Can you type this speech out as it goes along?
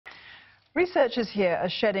Researchers here are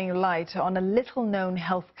shedding light on a little-known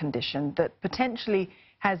health condition that potentially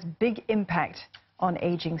has big impact on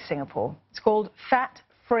aging Singapore. It's called fat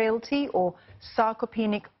frailty or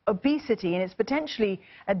sarcopenic obesity, and it's potentially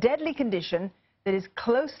a deadly condition that is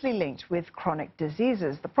closely linked with chronic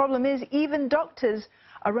diseases. The problem is even doctors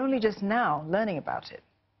are only just now learning about it.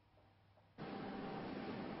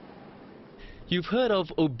 You've heard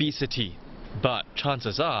of obesity, but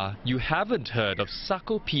chances are you haven't heard of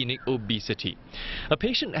sarcopenic obesity. A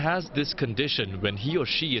patient has this condition when he or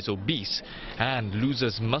she is obese and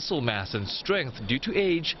loses muscle mass and strength due to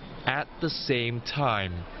age at the same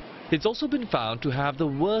time. It's also been found to have the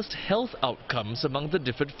worst health outcomes among the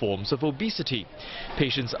different forms of obesity.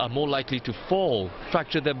 Patients are more likely to fall,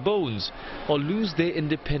 fracture their bones, or lose their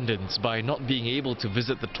independence by not being able to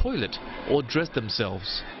visit the toilet or dress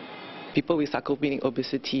themselves. People with sarcopenic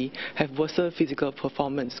obesity have worse physical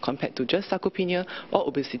performance compared to just sarcopenia or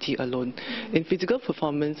obesity alone. In physical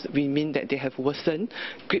performance, we mean that they have worsened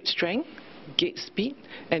grip strength, gait speed,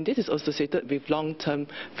 and this is associated with long-term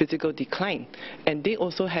physical decline. And they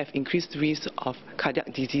also have increased risk of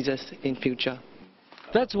cardiac diseases in future.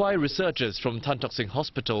 That's why researchers from Tan Tock Seng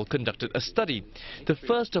Hospital conducted a study, the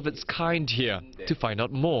first of its kind here, to find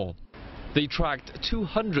out more. They tracked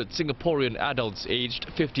 200 Singaporean adults aged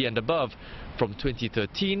 50 and above from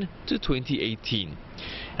 2013 to 2018.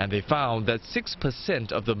 And they found that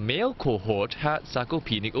 6% of the male cohort had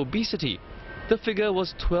sarcopenic obesity. The figure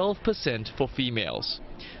was 12% for females.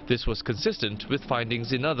 This was consistent with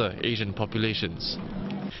findings in other Asian populations.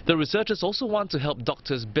 The researchers also want to help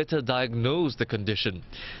doctors better diagnose the condition.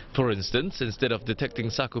 For instance, instead of detecting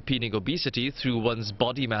sarcopenic obesity through one's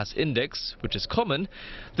body mass index, which is common,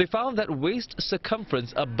 they found that waist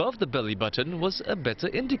circumference above the belly button was a better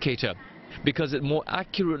indicator, because it more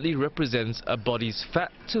accurately represents a body's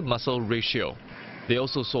fat to muscle ratio. They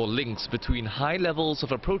also saw links between high levels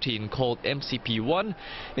of a protein called MCP1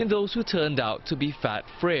 in those who turned out to be fat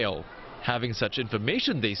frail. Having such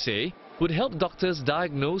information, they say, would help doctors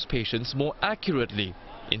diagnose patients more accurately,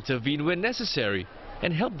 intervene when necessary,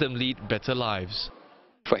 and help them lead better lives.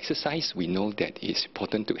 For exercise, we know that it's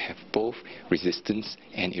important to have both resistance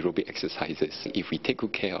and aerobic exercises. If we take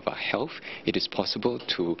good care of our health, it is possible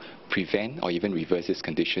to prevent or even reverse these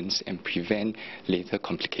conditions and prevent later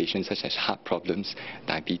complications such as heart problems,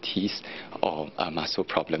 diabetes, or muscle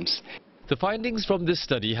problems. The findings from this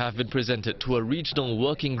study have been presented to a regional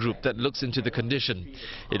working group that looks into the condition.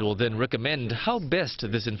 It will then recommend how best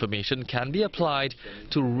this information can be applied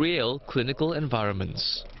to real clinical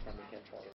environments.